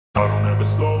I don't ever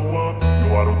slow up,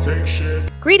 no I don't take shit.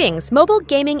 Greetings, mobile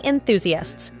gaming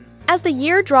enthusiasts. As the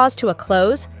year draws to a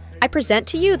close, I present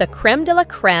to you the crème de la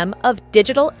crème of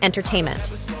digital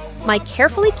entertainment. My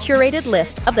carefully curated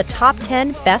list of the top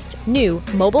 10 best new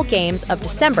mobile games of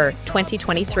December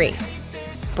 2023.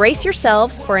 Brace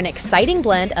yourselves for an exciting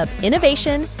blend of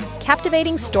innovation,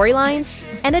 captivating storylines,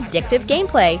 and addictive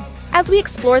gameplay as we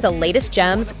explore the latest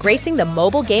gems gracing the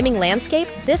mobile gaming landscape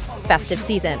this festive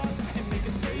season.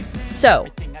 So,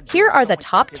 here are the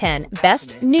top 10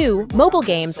 best new mobile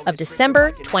games of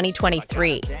December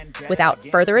 2023. Without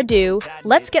further ado,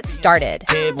 let's get started.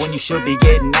 When you should be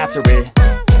getting after it.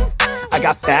 I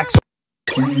got facts.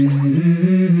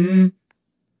 Even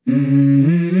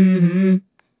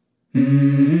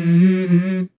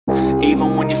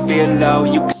when you feel low,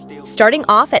 you can still. Starting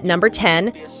off at number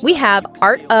 10, we have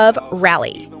Art of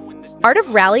Rally. Art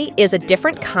of Rally is a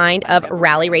different kind of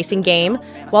rally racing game.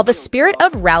 While the spirit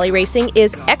of rally racing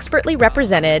is expertly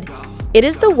represented, it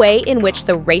is the way in which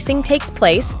the racing takes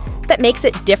place that makes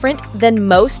it different than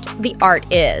most the art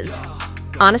is.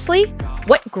 Honestly,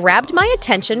 what grabbed my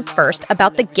attention first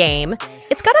about the game,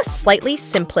 it's got a slightly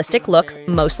simplistic look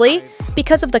mostly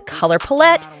because of the color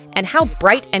palette and how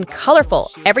bright and colorful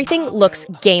everything looks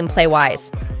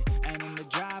gameplay-wise.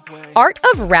 Art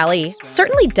of Rally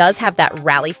certainly does have that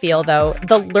rally feel, though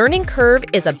the learning curve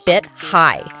is a bit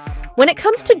high. When it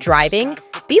comes to driving,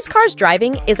 these cars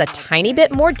driving is a tiny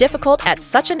bit more difficult at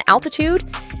such an altitude,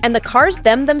 and the cars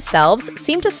themselves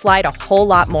seem to slide a whole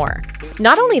lot more.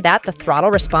 Not only that, the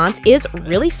throttle response is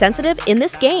really sensitive in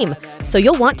this game, so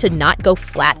you'll want to not go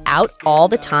flat out all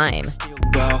the time.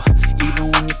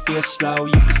 Even when you feel slow,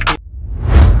 you can still.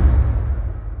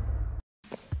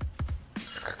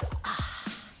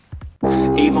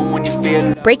 Even when you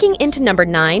feel. Breaking into number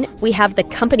 9, we have The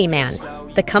Company Man.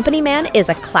 The Company Man is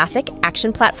a classic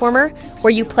action platformer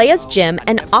where you play as Jim,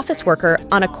 an office worker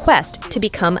on a quest to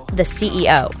become the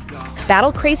CEO.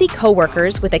 Battle crazy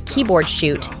co-workers with a keyboard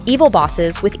shoot, evil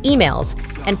bosses with emails,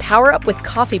 and power up with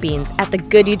coffee beans at the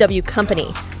Good UW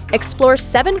Company. Explore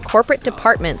 7 corporate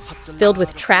departments filled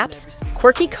with traps,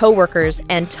 quirky co-workers,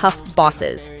 and tough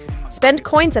bosses. Spend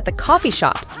coins at the coffee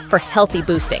shop for healthy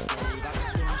boosting.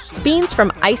 Beans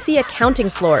from icy accounting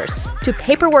floors to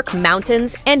paperwork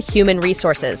mountains and human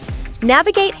resources.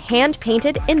 Navigate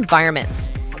hand-painted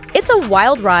environments. It's a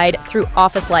wild ride through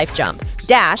office life. Jump,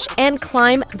 dash, and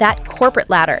climb that corporate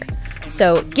ladder.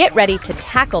 So get ready to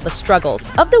tackle the struggles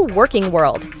of the working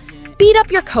world. Beat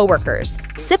up your coworkers,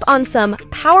 sip on some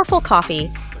powerful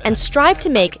coffee, and strive to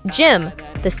make Jim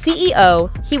the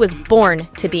CEO he was born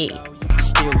to be.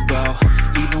 Still go,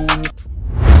 even when you.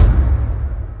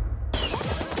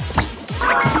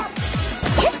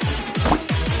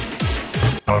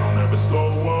 I don't ever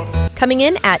slow up. Coming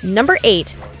in at number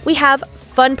 8, we have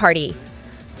Fun Party.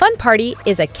 Fun Party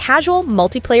is a casual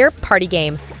multiplayer party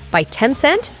game by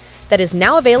Tencent that is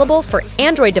now available for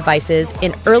Android devices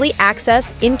in early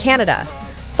access in Canada.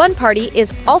 Fun Party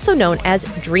is also known as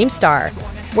Dreamstar,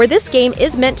 where this game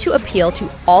is meant to appeal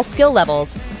to all skill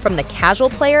levels, from the casual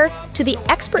player to the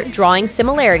expert, drawing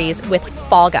similarities with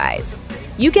Fall Guys.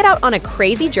 You get out on a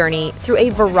crazy journey through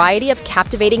a variety of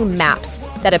captivating maps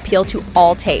that appeal to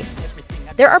all tastes.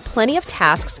 There are plenty of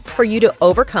tasks for you to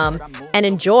overcome and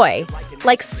enjoy,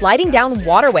 like sliding down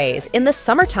waterways in the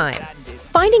summertime,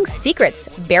 finding secrets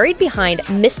buried behind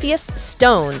mischievous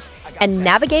stones, and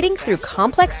navigating through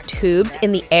complex tubes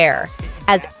in the air,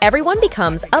 as everyone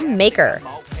becomes a maker.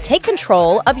 Take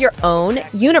control of your own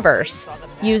universe.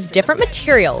 Use different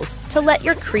materials to let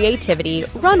your creativity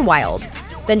run wild.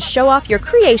 Then show off your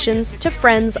creations to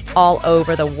friends all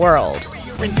over the world.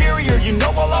 Inferior, you know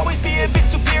I'll always be a bit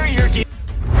superior.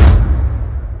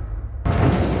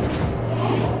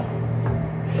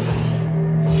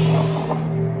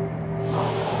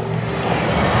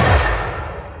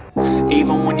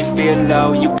 Even when you feel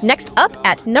low, you. Next up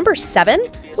at number 7,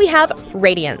 we have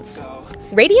Radiance.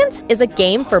 Radiance is a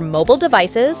game for mobile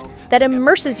devices that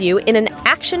immerses you in an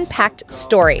action-packed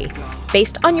story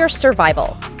based on your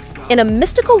survival. In a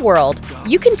mystical world,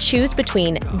 you can choose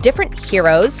between different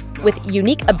heroes with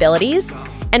unique abilities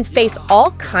and face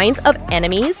all kinds of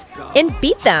enemies and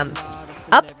beat them.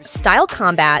 Up-style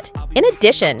combat. In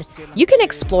addition, you can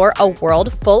explore a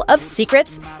world full of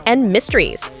secrets and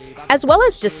mysteries, as well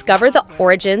as discover the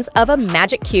origins of a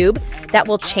magic cube that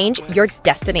will change your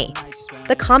destiny.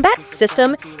 The combat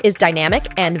system is dynamic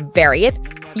and varied.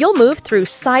 You'll move through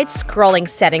side-scrolling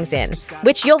settings in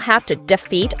which you'll have to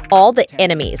defeat all the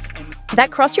enemies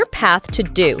that cross your path to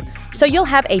do. So you'll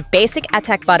have a basic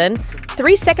attack button,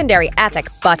 3 secondary attack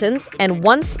buttons, and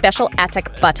 1 special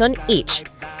attack button each.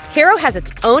 Hero has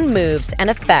its own moves and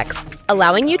effects,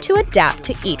 allowing you to adapt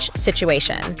to each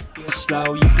situation.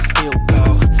 Slow, you can still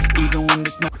go, even when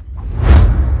there's no.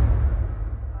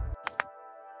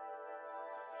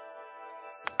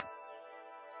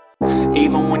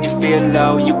 Even when you feel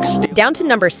low, you can still. Down to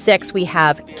number 6, we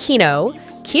have KENSHO.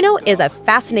 KENSHO is a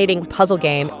fascinating puzzle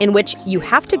game in which you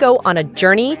have to go on a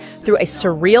journey through a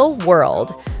surreal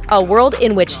world, a world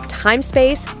in which time,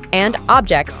 space, and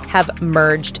objects have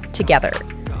merged together.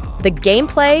 The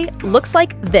gameplay looks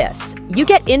like this. You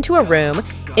get into a room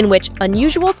in which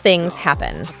unusual things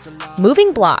happen,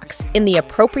 moving blocks in the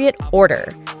appropriate order.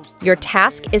 Your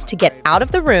task is to get out of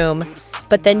the room,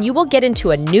 but then you will get into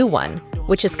a new one,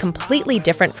 which is completely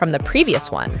different from the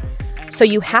previous one. So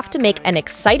you have to make an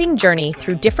exciting journey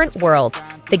through different worlds.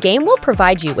 The game will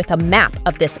provide you with a map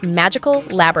of this magical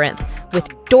labyrinth with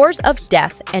doors of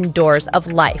death and doors of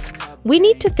life. We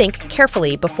need to think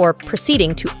carefully before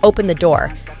proceeding to open the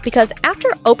door, because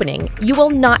after opening, you will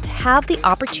not have the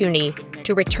opportunity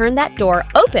to return that door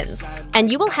opens,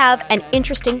 and you will have an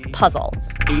interesting puzzle.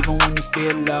 Even when you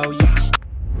feel low, you can still.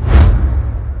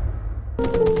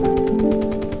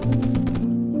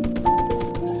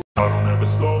 I don't ever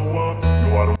slow up.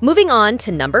 No, I don't. Moving on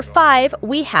to number 5,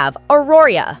 we have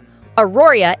AURORIA.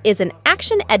 AURORIA is an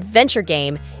action-adventure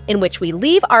game in which we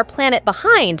leave our planet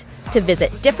behind to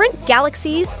visit different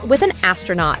galaxies with an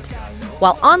astronaut.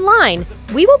 While online,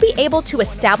 we will be able to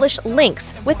establish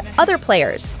links with other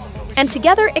players and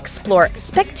together explore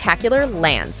spectacular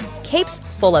lands, capes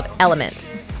full of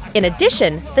elements. In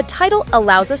addition, the title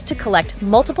allows us to collect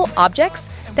multiple objects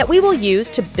that we will use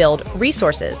to build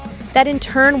resources that in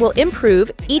turn will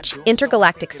improve each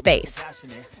intergalactic space.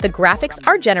 The graphics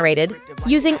are generated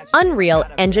using Unreal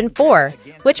Engine 4,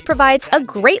 which provides a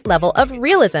great level of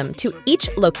realism to each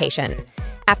location.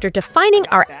 After defining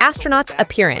our astronaut's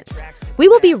appearance, we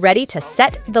will be ready to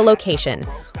set the location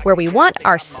where we want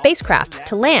our spacecraft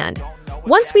to land.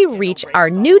 Once we reach our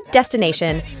new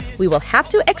destination, we will have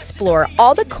to explore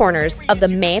all the corners of the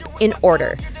map in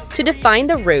order to define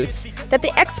the routes that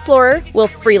the explorer will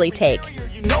freely take.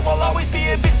 You know I'll always be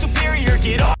a bit superior,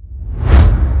 get off.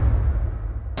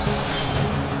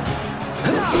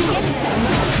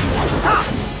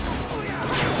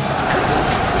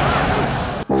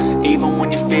 Even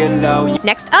when you feel low, you.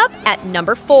 Next up, at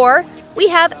number 4, we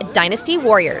have Dynasty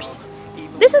Warriors.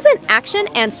 This is an action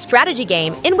and strategy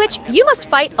game in which you must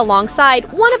fight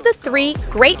alongside one of the 3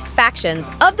 great factions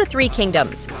of the 3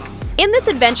 kingdoms. In this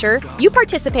adventure, you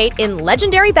participate in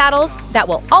legendary battles that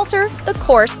will alter the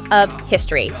course of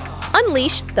history.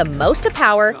 Unleash the most of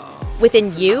power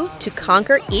within you to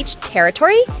conquer each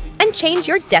territory and change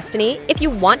your destiny if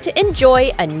you want to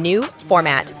enjoy a new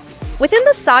format. Within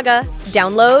the saga,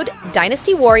 download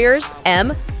Dynasty Warriors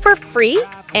M for free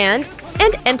and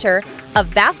enter a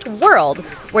vast world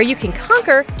where you can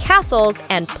conquer castles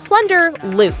and plunder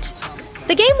loot.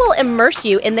 The game will immerse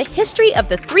you in the history of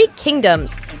the 3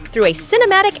 kingdoms through a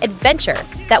cinematic adventure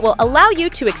that will allow you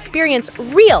to experience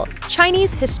real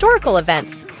Chinese historical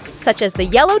events, such as the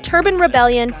Yellow Turban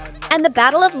Rebellion and the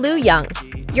Battle of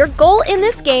Luoyang. Your goal in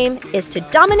this game is to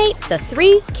dominate the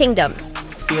 3 kingdoms.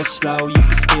 Feel slow, you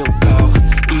can still go,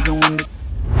 even when the.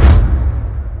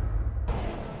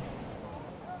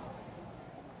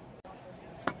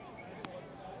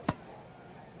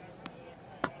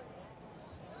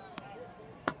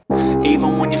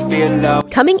 Even when you feel low.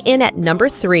 Coming in at number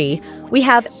 3, we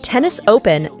have Tennis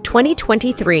Open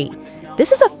 2023.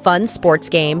 This is a fun sports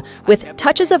game with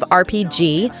touches of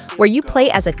RPG where you play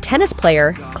as a tennis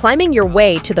player, climbing your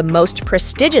way to the most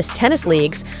prestigious tennis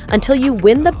leagues until you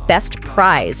win the best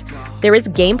prize. There is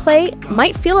gameplay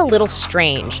might feel a little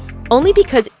strange, only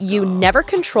because you never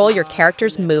control your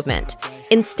character's movement.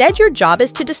 Instead, your job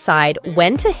is to decide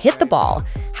when to hit the ball,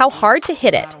 how hard to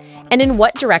hit it, and in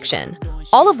what direction,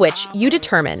 all of which you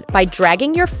determine by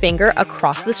dragging your finger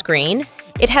across the screen.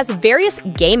 It has various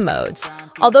game modes,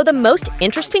 although the most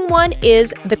interesting one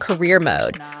is the career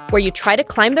mode, where you try to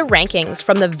climb the rankings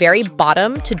from the very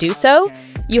bottom. To do so,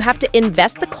 you have to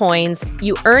invest the coins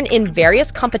you earn in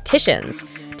various competitions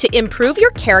to improve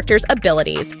your character's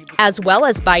abilities, as well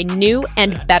as buy new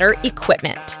and better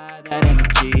equipment. That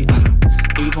energy,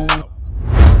 even when.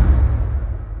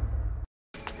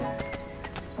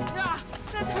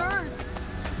 That hurts.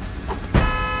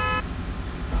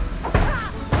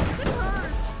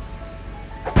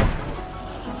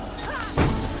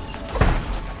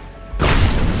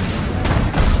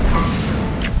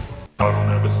 I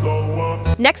don't ever slow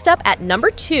up. Next up at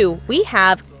number 2, we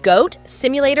have Goat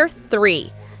Simulator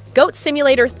 3. Goat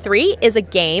Simulator 3 is a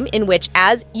game in which,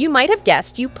 as you might have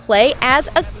guessed, you play as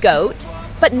a goat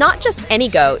But not just any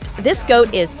goat. This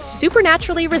goat is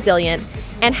supernaturally resilient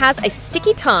and has a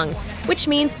sticky tongue, which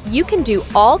means you can do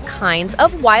all kinds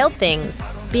of wild things.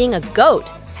 Being a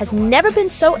goat has never been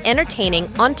so entertaining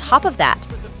on top of that.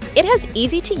 It has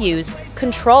easy-to-use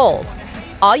controls.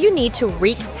 All you need to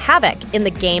wreak havoc in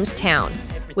the game's town,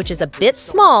 which is a bit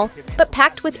small, but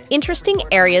packed with interesting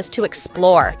areas to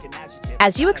explore.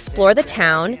 As you explore the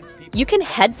town, you can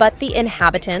headbutt the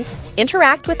inhabitants,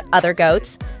 interact with other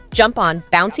goats, jump on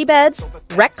bouncy beds,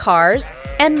 wreck cars,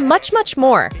 and much, much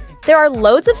more. There are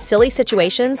loads of silly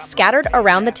situations scattered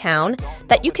around the town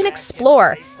that you can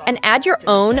explore and add your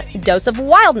own dose of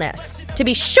wildness. To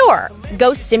be sure,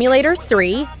 Ghost Simulator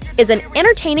 3 is an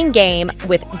entertaining game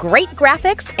with great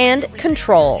graphics and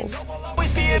controls.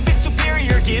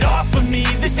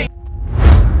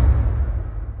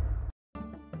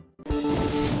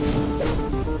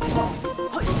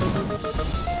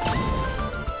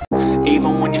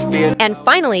 And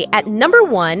finally, at number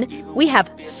 1, we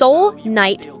have Soul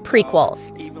Knight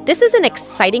Prequel. This is an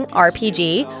exciting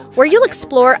RPG where you'll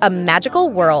explore a magical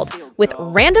world with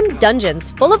random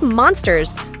dungeons full of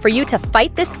monsters for you to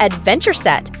fight this adventure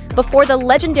set before the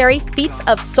legendary feats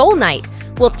of Soul Knight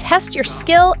will test your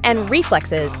skill and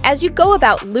reflexes as you go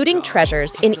about looting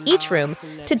treasures in each room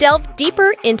to delve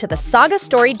deeper into the saga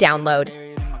story download.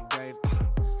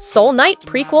 Soul Knight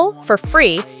Prequel for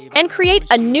free and create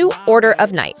a new order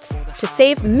of knights to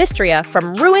save Mystria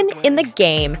from ruin in the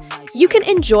game. You can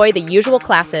enjoy the usual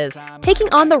classes,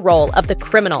 taking on the role of the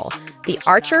criminal, the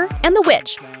archer, and the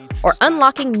witch, or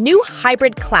unlocking new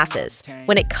hybrid classes.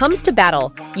 When it comes to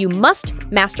battle, you must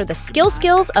master the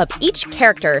skills of each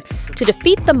character to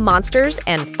defeat the monsters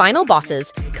and final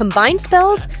bosses, combine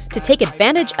spells to take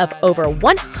advantage of over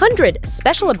 100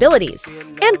 special abilities,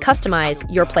 and customize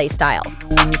your playstyle.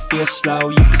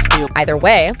 Either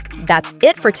way, that's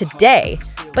it for today.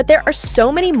 But there are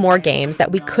so many more games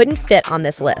that we couldn't fit on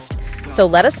this list. So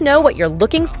let us know what you're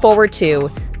looking forward to.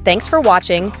 Thanks for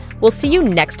watching. We'll see you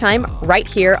next time right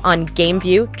here on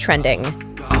GameView Trending.